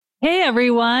Hey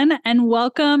everyone, and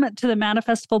welcome to the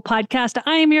Manifestival podcast.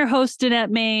 I am your host, Danette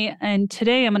May, and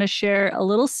today I'm going to share a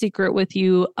little secret with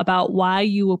you about why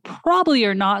you probably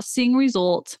are not seeing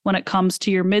results when it comes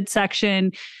to your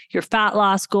midsection, your fat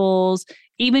loss goals,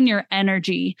 even your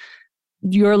energy,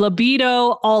 your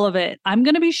libido, all of it. I'm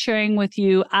going to be sharing with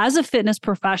you as a fitness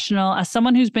professional, as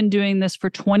someone who's been doing this for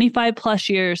 25 plus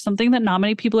years, something that not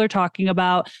many people are talking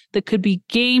about that could be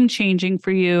game changing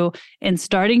for you in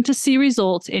starting to see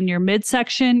results in your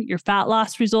midsection, your fat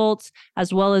loss results,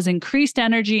 as well as increased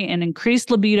energy and increased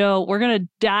libido. We're going to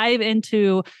dive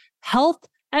into health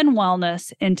and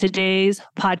wellness in today's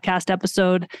podcast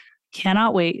episode.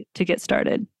 Cannot wait to get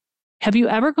started. Have you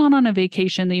ever gone on a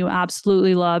vacation that you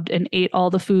absolutely loved and ate all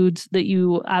the foods that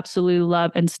you absolutely love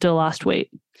and still lost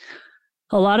weight?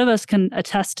 A lot of us can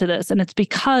attest to this, and it's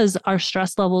because our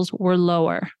stress levels were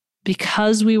lower,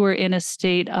 because we were in a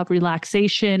state of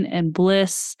relaxation and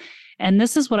bliss. And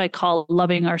this is what I call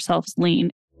loving ourselves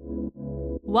lean.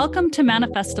 Welcome to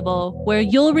Manifestival, where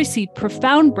you'll receive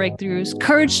profound breakthroughs,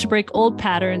 courage to break old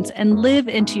patterns, and live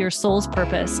into your soul's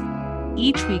purpose.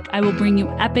 Each week, I will bring you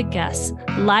epic guests,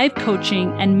 live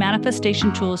coaching, and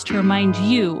manifestation tools to remind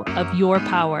you of your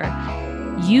power.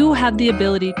 You have the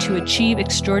ability to achieve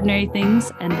extraordinary things,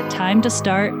 and the time to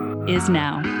start is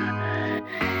now.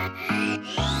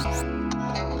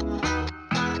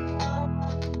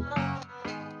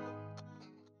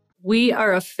 We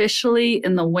are officially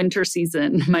in the winter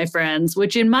season, my friends,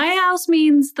 which in my house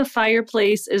means the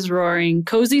fireplace is roaring,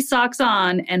 cozy socks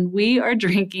on, and we are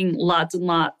drinking lots and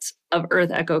lots of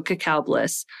Earth Echo Cacao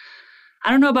Bliss.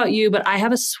 I don't know about you, but I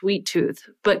have a sweet tooth,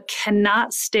 but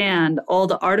cannot stand all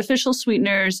the artificial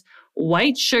sweeteners,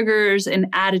 white sugars, and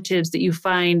additives that you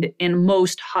find in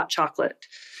most hot chocolate.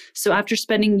 So after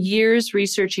spending years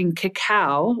researching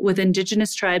cacao with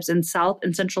indigenous tribes in South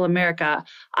and Central America,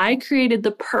 I created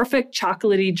the perfect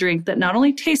chocolatey drink that not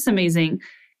only tastes amazing,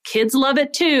 kids love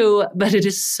it too, but it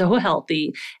is so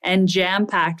healthy and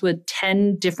jam-packed with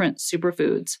 10 different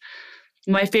superfoods.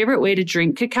 My favorite way to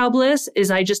drink Cacao Bliss is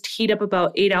I just heat up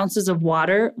about 8 ounces of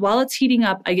water. While it's heating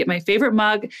up, I get my favorite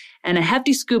mug and a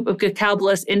hefty scoop of Cacao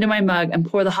Bliss into my mug and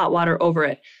pour the hot water over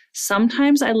it.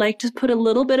 Sometimes I like to put a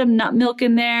little bit of nut milk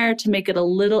in there to make it a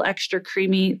little extra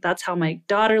creamy. That's how my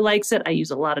daughter likes it. I use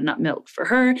a lot of nut milk for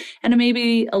her and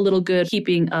maybe a little good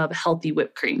heaping of healthy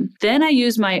whipped cream. Then I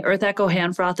use my Earth Echo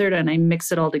hand frother and I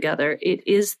mix it all together. It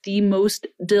is the most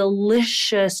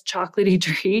delicious chocolatey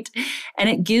treat and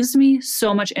it gives me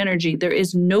so much energy. There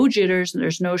is no jitters,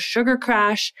 there's no sugar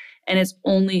crash, and it's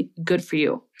only good for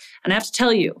you. And I have to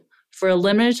tell you, for a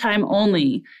limited time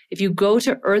only, if you go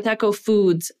to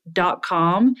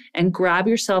earthechofoods.com and grab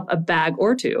yourself a bag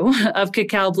or two of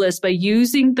Cacao Bliss by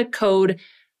using the code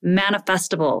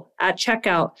Manifestival at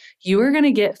checkout, you are going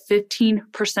to get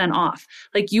 15% off.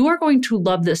 Like, you are going to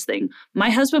love this thing.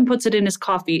 My husband puts it in his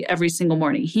coffee every single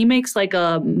morning. He makes like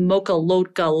a mocha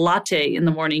loca latte in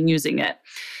the morning using it.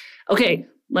 Okay.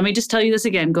 Let me just tell you this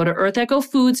again. Go to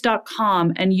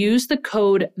earthechofoods.com and use the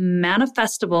code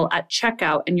Manifestival at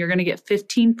checkout, and you're going to get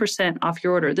 15% off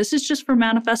your order. This is just for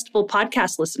Manifestival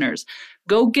podcast listeners.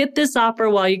 Go get this offer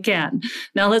while you can.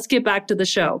 Now let's get back to the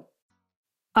show.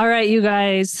 All right, you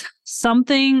guys,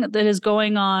 something that is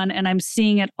going on, and I'm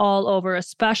seeing it all over,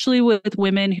 especially with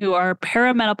women who are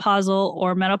perimenopausal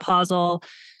or menopausal.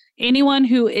 Anyone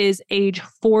who is age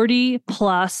 40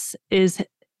 plus is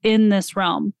in this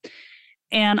realm.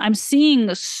 And I'm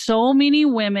seeing so many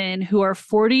women who are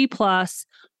 40 plus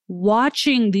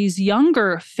watching these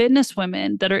younger fitness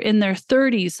women that are in their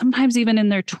 30s, sometimes even in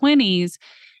their 20s,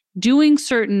 doing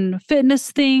certain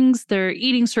fitness things. They're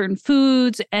eating certain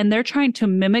foods and they're trying to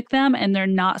mimic them and they're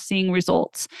not seeing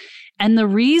results. And the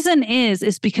reason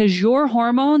is because your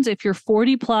hormones, if you're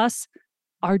 40 plus,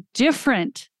 are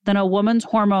different than a woman's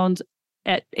hormones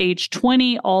at age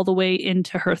 20 all the way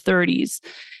into her 30s.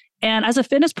 And as a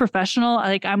fitness professional,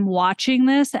 I'm watching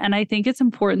this and I think it's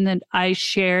important that I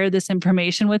share this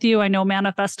information with you. I know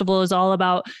Manifestival is all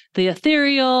about the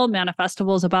ethereal,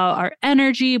 Manifestival is about our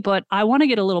energy, but I want to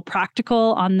get a little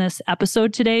practical on this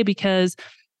episode today because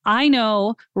I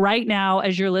know right now,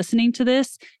 as you're listening to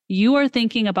this, you are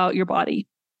thinking about your body.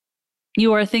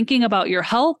 You are thinking about your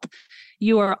health.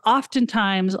 You are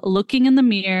oftentimes looking in the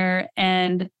mirror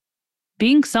and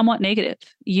being somewhat negative.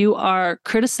 You are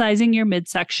criticizing your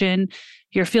midsection.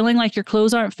 You're feeling like your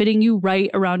clothes aren't fitting you right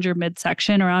around your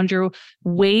midsection, around your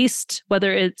waist,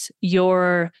 whether it's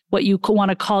your, what you want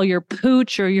to call your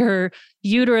pooch or your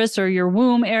uterus or your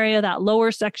womb area, that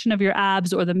lower section of your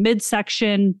abs, or the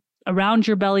midsection around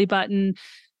your belly button.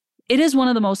 It is one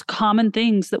of the most common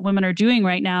things that women are doing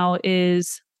right now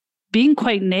is being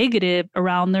quite negative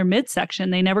around their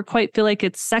midsection. They never quite feel like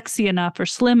it's sexy enough or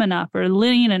slim enough or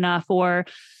lean enough or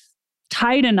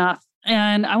tight enough.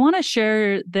 And I want to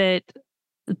share that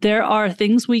there are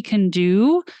things we can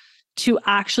do to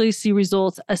actually see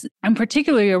results, and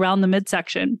particularly around the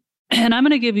midsection. And I'm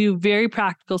going to give you very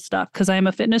practical stuff because I'm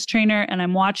a fitness trainer and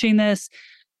I'm watching this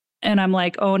and I'm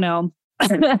like, oh no.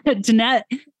 Danette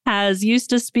has used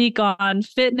to speak on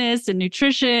fitness and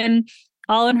nutrition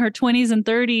all in her 20s and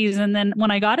 30s. And then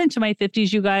when I got into my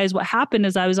 50s, you guys, what happened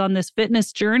is I was on this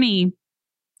fitness journey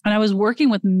and I was working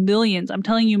with millions. I'm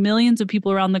telling you, millions of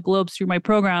people around the globe through my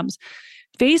programs.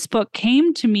 Facebook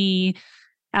came to me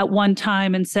at one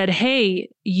time and said, hey,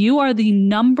 you are the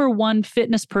number one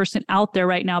fitness person out there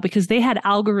right now, because they had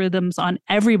algorithms on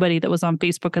everybody that was on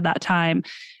Facebook at that time.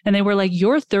 And they were like,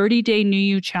 your 30-day New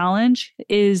You challenge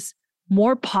is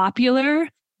more popular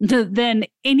than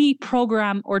any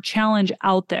program or challenge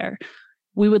out there.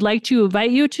 We would like to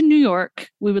invite you to New York.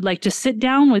 We would like to sit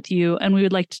down with you and we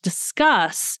would like to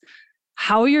discuss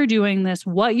how you're doing this,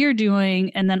 what you're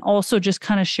doing, and then also just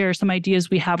kind of share some ideas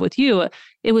we have with you.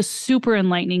 It was super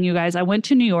enlightening, you guys. I went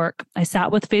to New York. I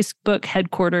sat with Facebook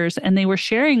headquarters and they were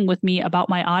sharing with me about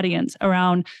my audience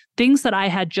around things that I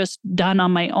had just done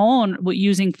on my own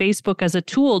using Facebook as a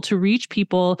tool to reach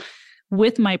people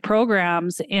with my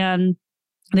programs. And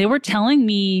they were telling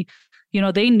me,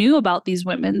 they knew about these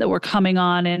women that were coming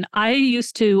on. And I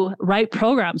used to write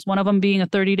programs, one of them being a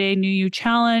 30-day New You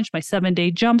challenge, my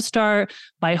 7-day jumpstart,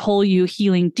 my Whole You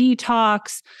healing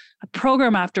detox,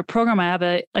 program after program. I have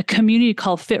a community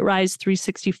called FitRise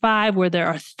 365 where there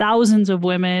are thousands of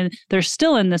women. They're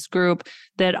still in this group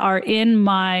that are in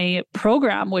my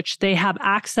program, which they have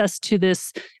access to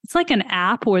this. It's like an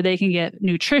app where they can get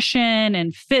nutrition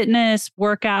and fitness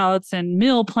workouts and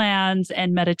meal plans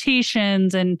and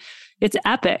meditations, and it's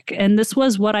epic. And this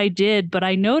was what I did. But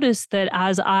I noticed that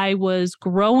as I was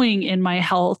growing in my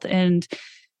health and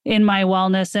in my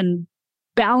wellness and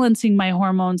balancing my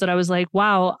hormones, that I was like,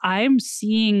 wow, I'm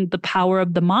seeing the power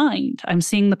of the mind. I'm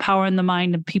seeing the power in the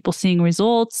mind of people seeing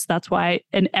results. That's why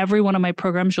in every one of my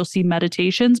programs, you'll see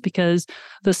meditations, because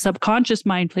the subconscious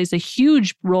mind plays a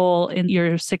huge role in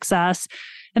your success.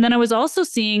 And then I was also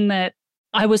seeing that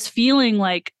I was feeling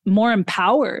like more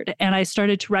empowered, and I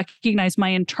started to recognize my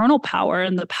internal power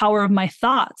and the power of my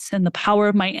thoughts and the power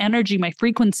of my energy, my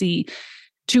frequency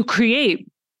to create.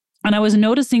 And I was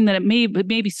noticing that it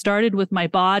maybe started with my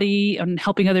body and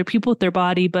helping other people with their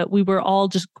body, but we were all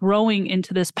just growing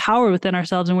into this power within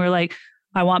ourselves. And we were like,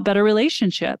 I want better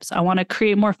relationships. I want to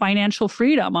create more financial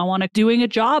freedom. I want to doing a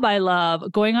job I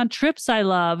love, going on trips I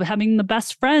love, having the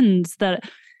best friends that,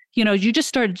 you just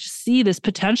started to see this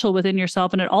potential within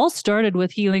yourself. And it all started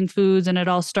with healing foods and it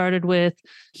all started with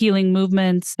healing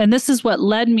movements. And this is what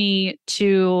led me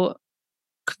to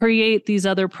create these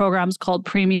other programs called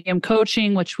Premium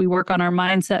Coaching, which we work on our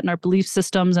mindset and our belief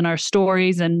systems and our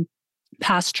stories and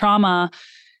past trauma,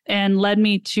 and led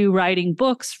me to writing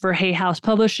books for Hay House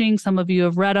Publishing. Some of you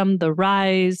have read them, The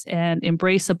Rise and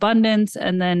Embrace Abundance.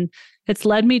 And then it's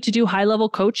led me to do high-level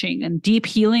coaching and deep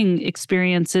healing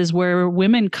experiences where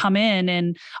women come in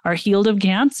and are healed of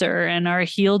cancer and are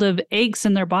healed of aches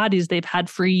in their bodies they've had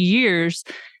for years.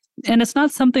 And it's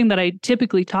not something that I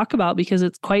typically talk about because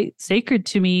it's quite sacred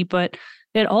to me, but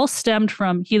it all stemmed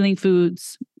from healing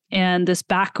foods and this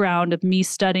background of me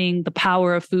studying the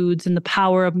power of foods and the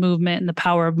power of movement and the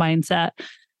power of mindset.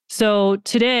 So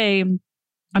today,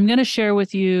 I'm going to share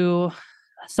with you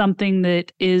something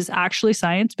that is actually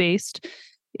science-based.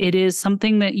 It is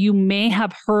something that you may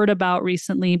have heard about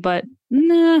recently, but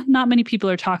not many people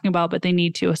are talking about, but they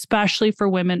need to, especially for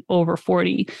women over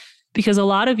 40. Because a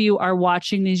lot of you are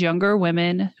watching these younger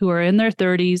women who are in their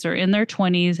 30s or in their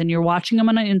 20s, and you're watching them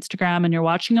on Instagram and you're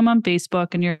watching them on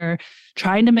Facebook and you're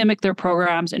trying to mimic their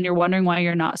programs and you're wondering why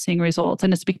you're not seeing results.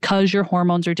 And it's because your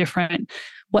hormones are different.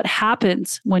 What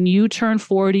happens when you turn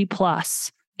 40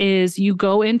 plus is you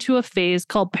go into a phase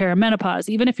called perimenopause.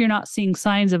 Even if you're not seeing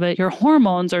signs of it, your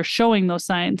hormones are showing those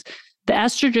signs. The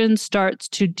estrogen starts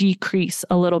to decrease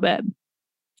a little bit,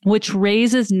 which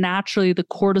raises naturally the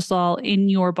cortisol in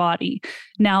your body.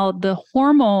 Now, the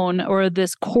hormone or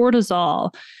this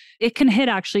cortisol, it can hit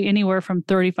actually anywhere from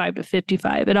 35 to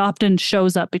 55. It often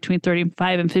shows up between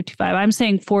 35 and 55. I'm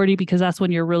saying 40 because that's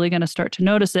when you're really going to start to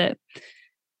notice it.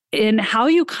 And how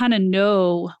you kind of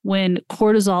know when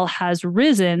cortisol has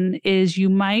risen is you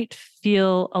might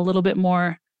feel a little bit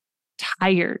more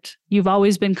tired. You've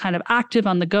always been kind of active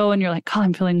on the go and you're like, oh,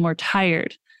 I'm feeling more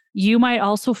tired. You might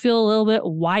also feel a little bit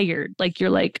wired, like you're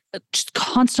like just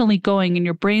constantly going and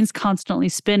your brain's constantly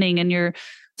spinning and you're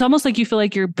It's almost like you feel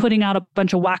like you're putting out a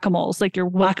bunch of whack-a-moles, like you're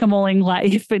whack-a-moling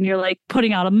life and you're like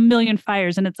putting out a million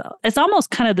fires. And it's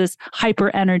almost kind of this hyper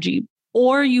energy.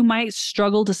 Or you might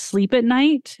struggle to sleep at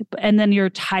night and then you're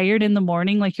tired in the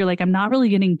morning. Like you're like, I'm not really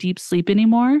getting deep sleep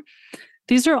anymore.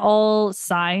 These are all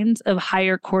signs of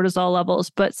higher cortisol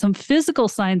levels, but some physical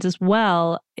signs as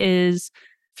well is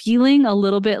feeling a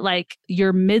little bit like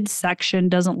your midsection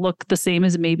doesn't look the same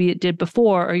as maybe it did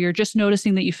before, or you're just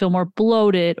noticing that you feel more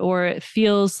bloated, or it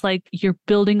feels like you're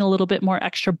building a little bit more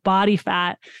extra body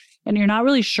fat and you're not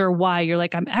really sure why. You're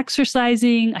like, I'm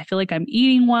exercising. I feel like I'm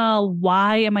eating well.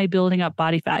 Why am I building up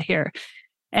body fat here?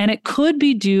 And it could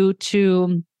be due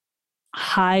to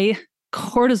high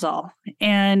cortisol.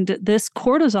 And this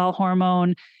cortisol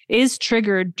hormone is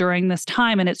triggered during this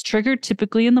time. And it's triggered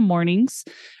typically in the mornings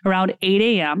around 8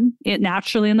 a.m. It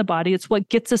naturally in the body, it's what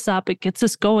gets us up, it gets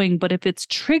us going. But if it's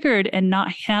triggered and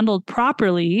not handled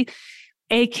properly,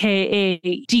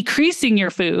 AKA decreasing your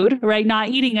food, right? Not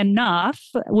eating enough,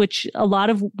 which a lot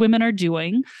of women are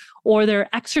doing, or they're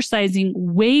exercising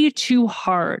way too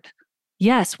hard.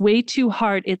 Yes, way too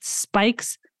hard. It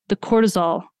spikes the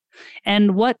cortisol.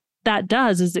 And what that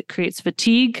does is it creates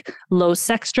fatigue, low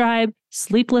sex drive,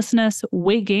 sleeplessness,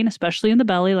 weight gain, especially in the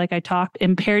belly, like I talked,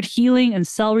 impaired healing and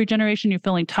cell regeneration. You're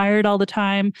feeling tired all the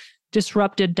time,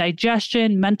 disrupted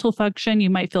digestion, mental function. You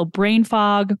might feel brain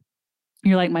fog.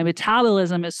 You're like, my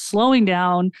metabolism is slowing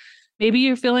down. Maybe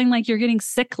you're feeling like you're getting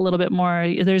sick a little bit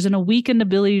more. There's a weakened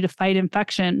ability to fight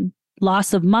infection,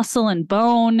 loss of muscle and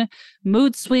bone,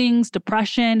 mood swings,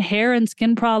 depression, hair and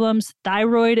skin problems,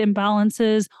 thyroid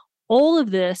imbalances. All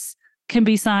of this can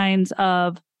be signs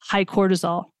of high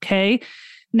cortisol. Okay.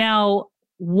 Now,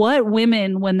 what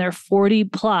women, when they're 40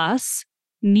 plus,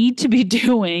 need to be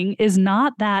doing is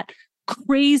not that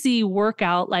crazy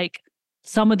workout like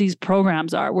some of these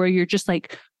programs are, where you're just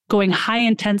like going high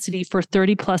intensity for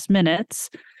 30 plus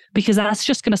minutes, because that's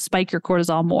just going to spike your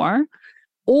cortisol more,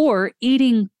 or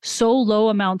eating so low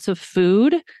amounts of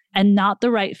food and not the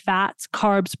right fats,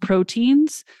 carbs,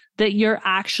 proteins, that you're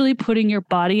actually putting your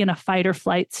body in a fight or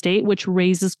flight state, which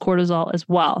raises cortisol as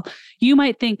well. You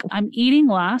might think, I'm eating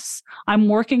less, I'm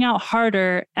working out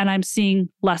harder, and I'm seeing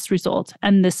less results.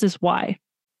 And this is why.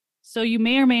 So you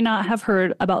may or may not have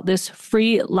heard about this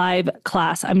free live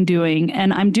class I'm doing.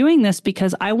 And I'm doing this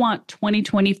because I want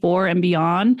 2024 and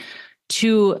beyond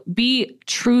to be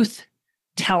truth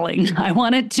telling. I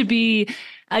want it to be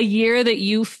a year that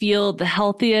you feel the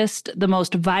healthiest, the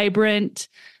most vibrant,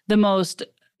 the most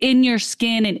in your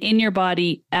skin and in your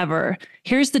body ever.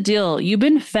 Here's the deal. You've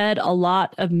been fed a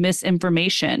lot of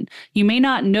misinformation. You may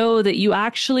not know that you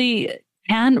actually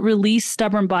can release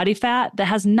stubborn body fat that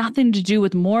has nothing to do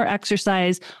with more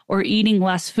exercise or eating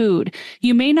less food.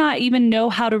 You may not even know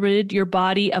how to rid your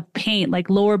body of pain,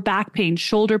 like lower back pain,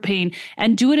 shoulder pain,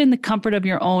 and do it in the comfort of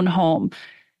your own home.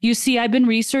 You see, I've been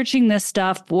researching this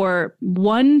stuff for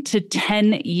 1 to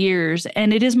 10 years,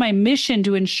 and it is my mission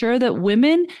to ensure that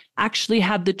women actually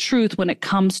have the truth when it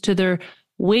comes to their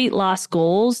weight loss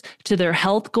goals, to their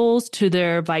health goals, to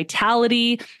their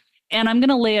vitality. And I'm going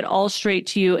to lay it all straight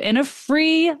to you in a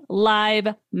free live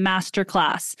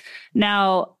masterclass.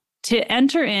 Now, to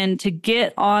enter in, to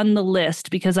get on the list,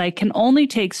 because I can only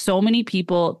take so many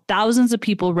people, thousands of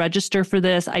people register for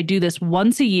this. I do this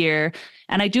once a year,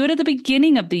 and I do it at the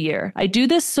beginning of the year. I do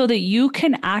this so that you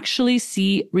can actually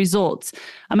see results.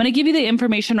 I'm going to give you the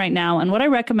information right now. And what I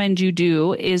recommend you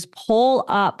do is pull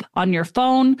up on your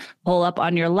phone, pull up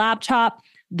on your laptop,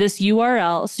 this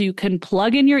URL so you can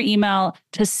plug in your email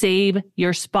to save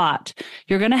your spot.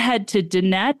 You're going to head to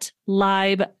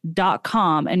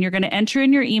DanetteLive.com and you're going to enter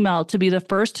in your email to be the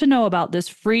first to know about this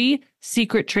free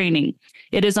secret training.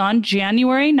 It is on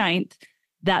January 9th.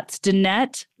 That's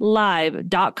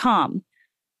DanetteLive.com.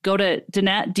 Go to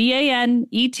Danette,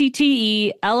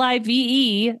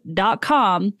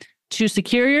 DanetteLive.com to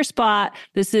secure your spot.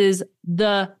 This is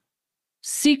the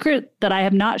secret that I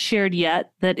have not shared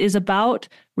yet that is about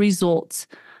results.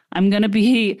 I'm going to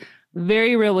be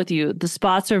very real with you. The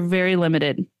spots are very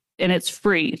limited and it's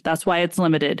free. That's why it's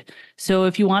limited. So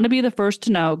if you want to be the first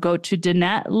to know, go to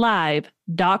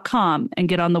DanetteLive.com and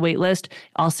get on the wait list.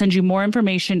 I'll send you more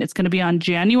information. It's going to be on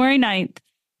January 9th.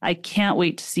 I can't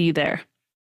wait to see you there.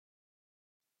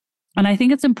 And I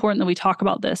think it's important that we talk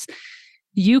about this.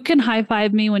 You can high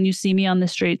five me when you see me on the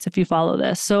streets if you follow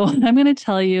this. So what I'm going to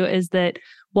tell you is that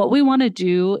what we want to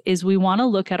do is we want to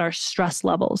look at our stress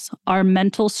levels, our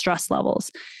mental stress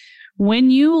levels.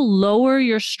 When you lower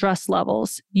your stress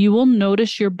levels, you will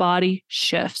notice your body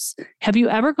shifts. Have you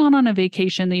ever gone on a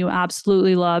vacation that you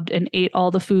absolutely loved and ate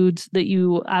all the foods that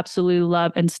you absolutely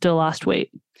love and still lost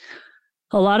weight?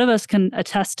 A lot of us can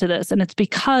attest to this, and it's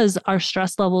because our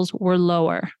stress levels were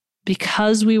lower,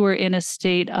 because we were in a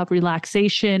state of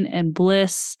relaxation and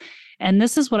bliss. And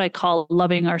this is what I call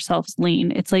loving ourselves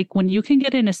lean. It's like when you can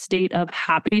get in a state of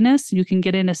happiness, you can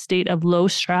get in a state of low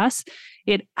stress,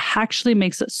 it actually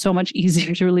makes it so much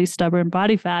easier to release stubborn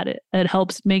body fat. It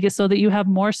helps make it so that you have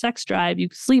more sex drive, you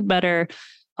sleep better,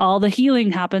 all the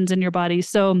healing happens in your body.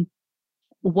 So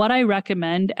what I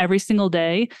recommend every single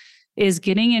day is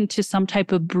getting into some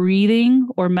type of breathing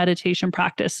or meditation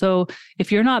practice. So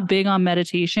if you're not big on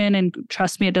meditation, and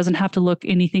trust me, it doesn't have to look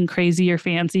anything crazy or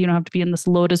fancy. You don't have to be in this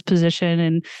lotus position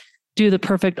and do the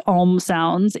perfect Om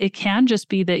sounds. It can just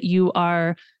be that you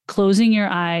are closing your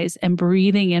eyes and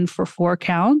breathing in for 4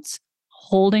 counts,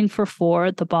 holding for 4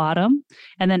 at the bottom,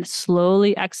 and then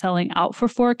slowly exhaling out for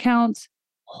 4 counts,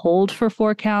 hold for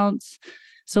 4 counts.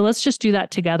 So let's just do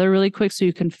that together really quick so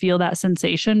you can feel that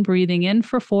sensation. Breathing in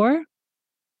for 4,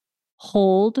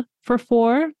 hold for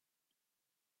 4,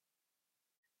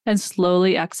 and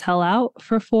slowly exhale out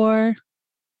for 4,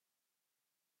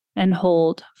 and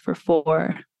hold for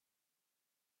 4.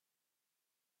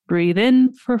 Breathe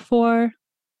in for 4,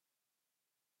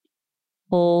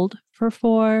 hold for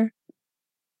 4,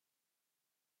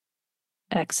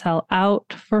 exhale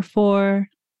out for 4,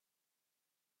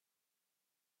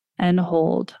 and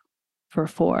hold for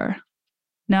 4.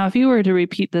 Now, if you were to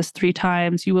repeat this 3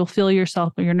 times, you will feel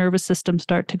yourself, your nervous system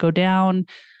start to go down.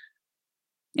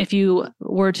 If you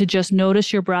were to just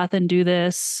notice your breath and do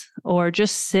this, or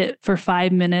just sit for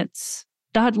 5 minutes,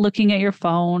 not looking at your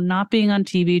phone, not being on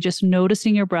TV, just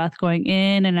noticing your breath going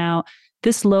in and out,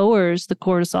 this lowers the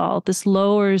cortisol. This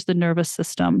lowers the nervous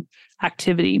system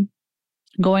activity.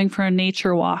 Going for a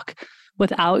nature walk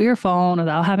without your phone,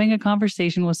 without having a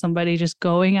conversation with somebody, just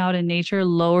going out in nature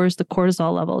lowers the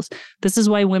cortisol levels. This is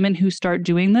why women who start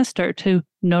doing this start to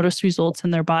notice results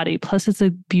in their body. Plus, it's a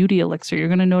beauty elixir. You're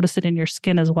going to notice it in your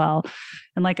skin as well.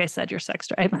 And like I said, your sex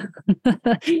drive.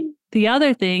 The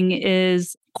other thing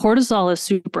is cortisol is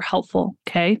super helpful,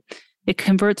 okay? It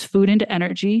converts food into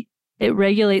energy. It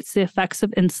regulates the effects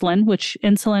of insulin, which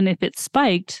insulin, if it's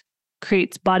spiked,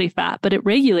 creates body fat, but it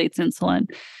regulates insulin.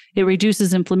 It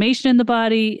reduces inflammation in the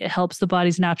body. It helps the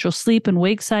body's natural sleep and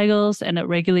wake cycles, and it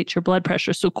regulates your blood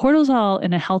pressure. So cortisol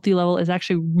in a healthy level is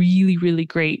actually really, really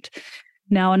great.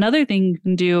 Now, another thing you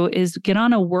can do is get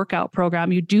on a workout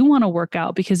program. You do want to work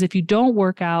out, because if you don't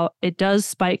work out, it does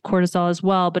spike cortisol as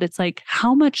well. But it's like,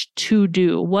 how much to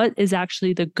do? What is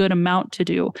actually the good amount to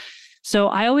do? So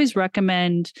I always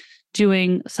recommend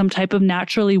doing some type of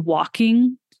naturally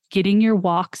walking, getting your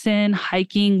walks in,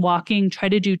 hiking, walking, try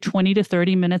to do 20 to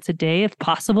 30 minutes a day if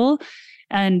possible.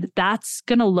 And that's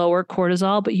going to lower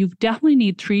cortisol, but you definitely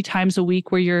need 3 times a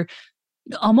week where you're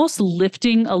almost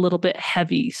lifting a little bit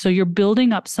heavy. So you're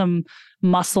building up some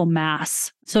muscle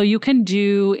mass. So you can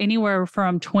do anywhere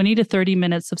from 20 to 30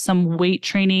 minutes of some weight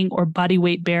training or body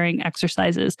weight bearing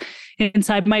exercises.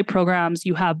 Inside my programs,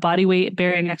 you have body weight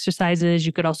bearing exercises.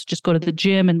 You could also just go to the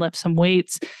gym and lift some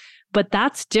weights. But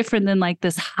that's different than like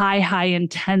this high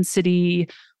intensity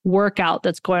workout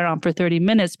that's going on for 30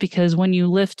 minutes, because when you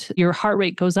lift, your heart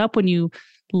rate goes up when you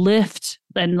lift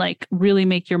and like really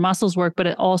make your muscles work, but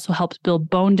it also helps build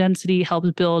bone density,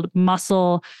 helps build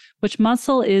muscle, which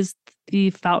muscle is the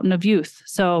fountain of youth.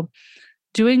 So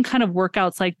doing kind of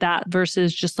workouts like that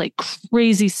versus just like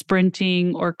crazy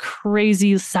sprinting or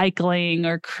crazy cycling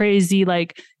or crazy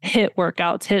like HIIT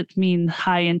workouts, HIIT mean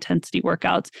high intensity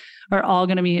workouts, are all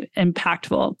going to be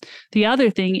impactful. The other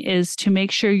thing is to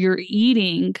make sure you're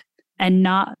eating and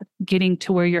not getting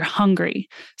to where you're hungry.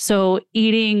 So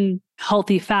eating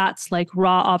healthy fats like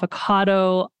raw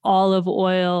avocado, olive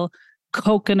oil,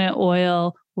 coconut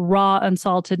oil, raw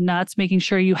unsalted nuts, making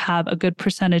sure you have a good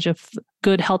percentage of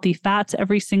good healthy fats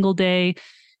every single day,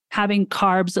 having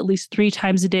carbs at least 3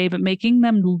 times a day, but making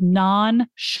them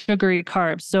non-sugary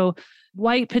carbs. So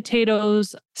white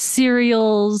potatoes,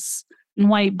 cereals, and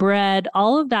white bread,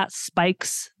 all of that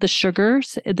spikes the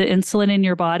sugars, the insulin in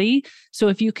your body. So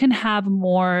if you can have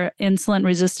more insulin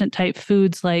resistant type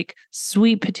foods like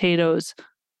sweet potatoes,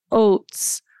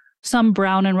 oats, some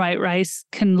brown and white rice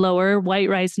can lower, white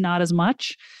rice not as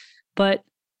much, but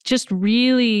just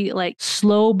really like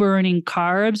slow burning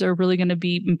carbs are really going to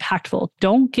be impactful.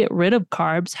 Don't get rid of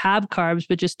carbs, have carbs,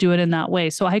 but just do it in that way.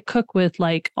 So I cook with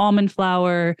like almond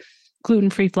flour,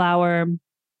 gluten-free flour.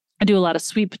 I do a lot of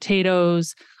sweet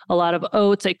potatoes, a lot of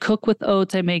oats. I cook with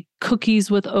oats. I make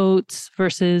cookies with oats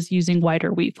versus using white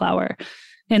or wheat flour.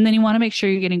 And then you want to make sure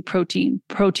you're getting protein.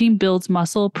 Protein builds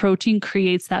muscle. Protein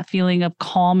creates that feeling of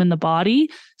calm in the body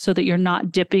so that you're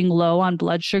not dipping low on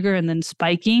blood sugar and then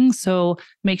spiking. So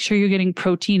make sure you're getting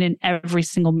protein in every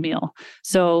single meal.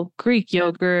 So Greek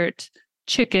yogurt,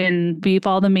 chicken, beef,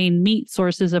 all the main meat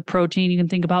sources of protein you can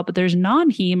think about, but there's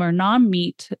non-heme or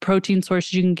non-meat protein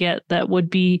sources you can get that would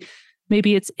be,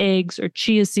 maybe it's eggs or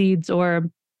chia seeds or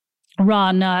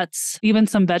raw nuts. Even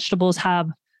some vegetables have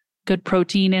good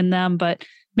protein in them, but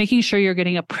making sure you're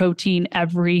getting a protein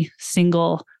every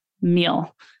single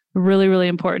meal. Really, really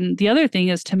important. The other thing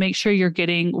is to make sure you're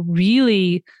getting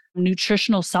really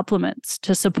nutritional supplements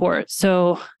to support.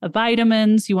 So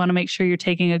vitamins, you want to make sure you're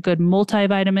taking a good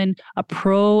multivitamin, a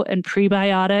pro and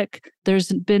prebiotic.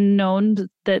 There's been known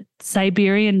that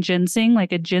Siberian ginseng,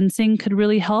 like a ginseng, could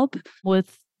really help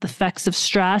with the effects of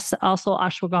stress. Also,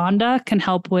 ashwagandha can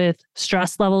help with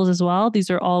stress levels as well. These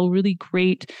are all really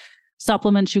great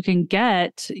supplements you can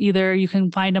get. Either you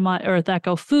can find them on Earth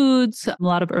Echo Foods. A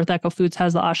lot of Earth Echo Foods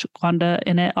has the ashwagandha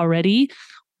in it already,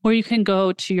 or you can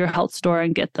go to your health store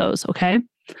and get those. Okay.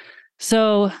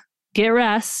 So get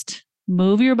rest,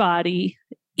 move your body,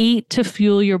 eat to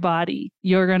fuel your body.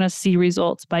 You're going to see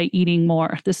results by eating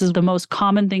more. This is the most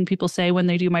common thing people say when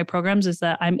they do my programs is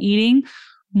that I'm eating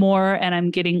more and I'm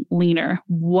getting leaner.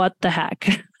 What the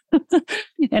heck?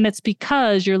 And it's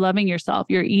because you're loving yourself.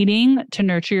 You're eating to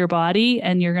nurture your body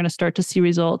and you're going to start to see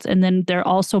results. And then they're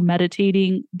also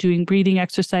meditating, doing breathing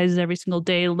exercises every single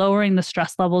day, lowering the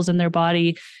stress levels in their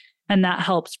body. And that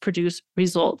helps produce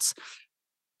results.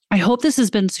 I hope this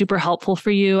has been super helpful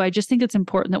for you. I just think it's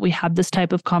important that we have this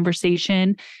type of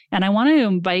conversation. And I want to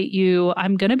invite you,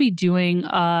 I'm going to be doing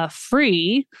a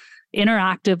free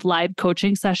interactive live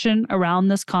coaching session around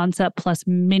this concept, plus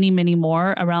many, many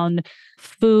more around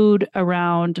food,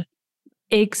 around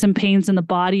aches and pains in the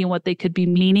body and what they could be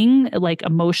meaning, like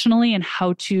emotionally, and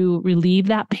how to relieve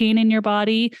that pain in your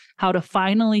body, how to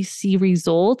finally see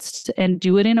results and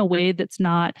do it in a way that's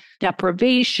not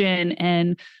deprivation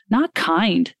and not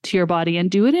kind to your body, and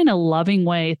do it in a loving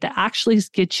way that actually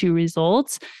gets you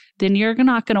results. Then you're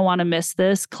not going to want to miss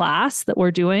this class that we're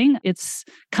doing. It's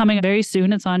coming very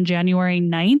soon. It's on January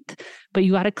 9th, but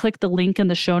you got to click the link in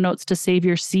the show notes to save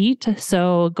your seat.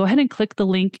 So go ahead and click the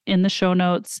link in the show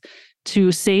notes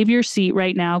to save your seat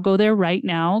right now. Go there right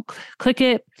now, click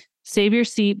it, save your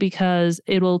seat, because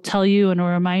it will tell you and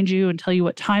it'll remind you and tell you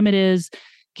what time it is,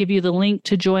 give you the link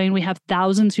to join. We have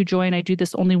thousands who join. I do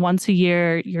this only once a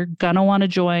year. You're going to want to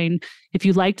join. If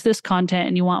you liked this content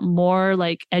and you want more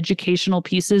like educational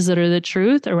pieces that are the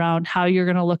truth around how you're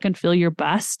going to look and feel your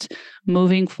best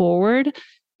moving forward,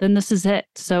 then this is it.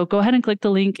 So go ahead and click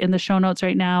the link in the show notes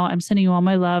right now. I'm sending you all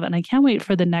my love, and I can't wait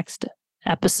for the next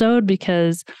episode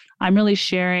because I'm really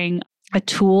sharing a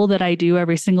tool that I do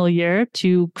every single year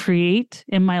to create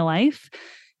in my life.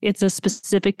 It's a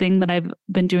specific thing that I've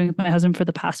been doing with my husband for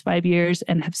the past 5 years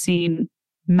and have seen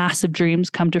massive dreams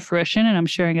come to fruition. And I'm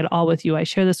sharing it all with you. I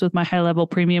share this with my high-level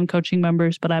premium coaching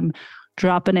members, but I'm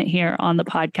dropping it here on the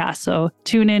podcast. So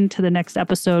tune in to the next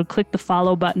episode. Click the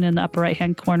follow button in the upper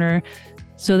right-hand corner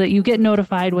so that you get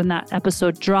notified when that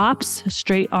episode drops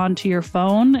straight onto your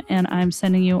phone. And I'm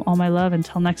sending you all my love.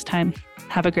 Until next time,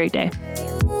 have a great day.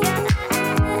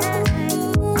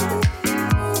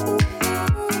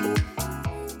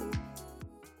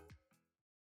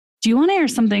 Do you want to hear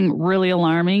something really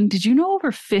alarming? Did you know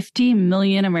over 50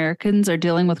 million Americans are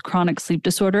dealing with chronic sleep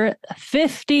disorder?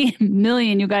 50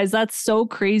 million, you guys, that's so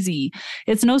crazy.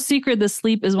 It's no secret that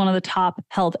sleep is one of the top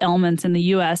health ailments in the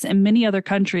US and many other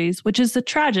countries, which is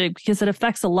tragic because it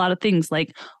affects a lot of things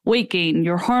like weight gain,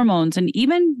 your hormones, and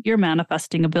even your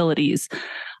manifesting abilities.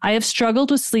 I have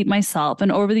struggled with sleep myself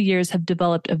and over the years have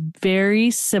developed a very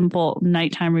simple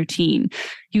nighttime routine.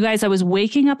 You guys, I was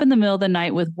waking up in the middle of the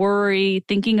night with worry,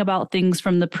 thinking about things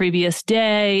from the previous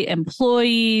day,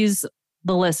 employees,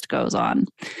 the list goes on.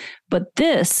 But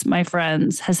this, my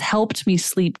friends, has helped me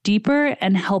sleep deeper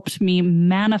and helped me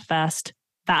manifest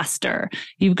faster.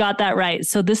 You've got that right.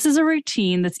 So this is a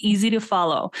routine that's easy to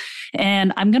follow.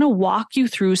 And I'm going to walk you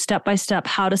through step by step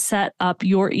how to set up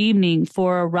your evening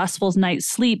for a restful night's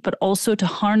sleep, but also to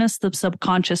harness the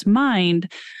subconscious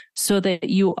mind so that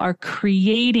you are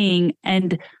creating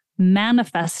and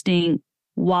manifesting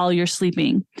while you're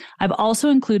sleeping. I've also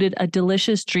included a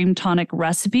delicious dream tonic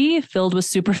recipe filled with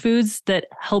superfoods that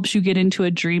helps you get into a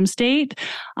dream state.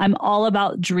 I'm all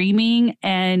about dreaming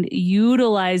and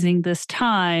utilizing this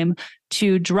time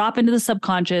to drop into the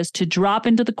subconscious, to drop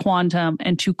into the quantum,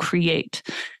 and to create.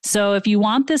 So if you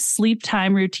want this sleep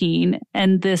time routine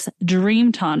and this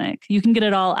dream tonic, you can get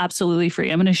it all absolutely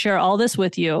free. I'm going to share all this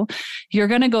with you. You're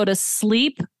going to go to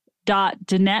sleep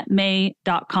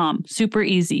sleep.danettemay.com. Super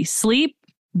easy.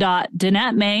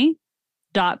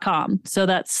 Sleep.danettemay.com. So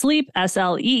that's sleep,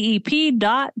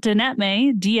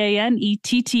 SLEEP.danettemay,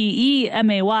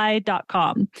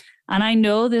 DANETTEMAY.com. And I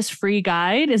know this free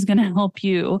guide is going to help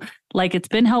you like it's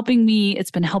been helping me.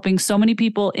 It's been helping so many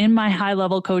people in my high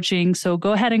level coaching. So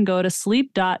go ahead and go to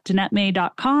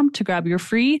sleep.danettemay.com to grab your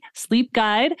free sleep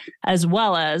guide as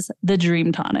well as the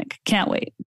Dream Tonic. Can't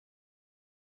wait.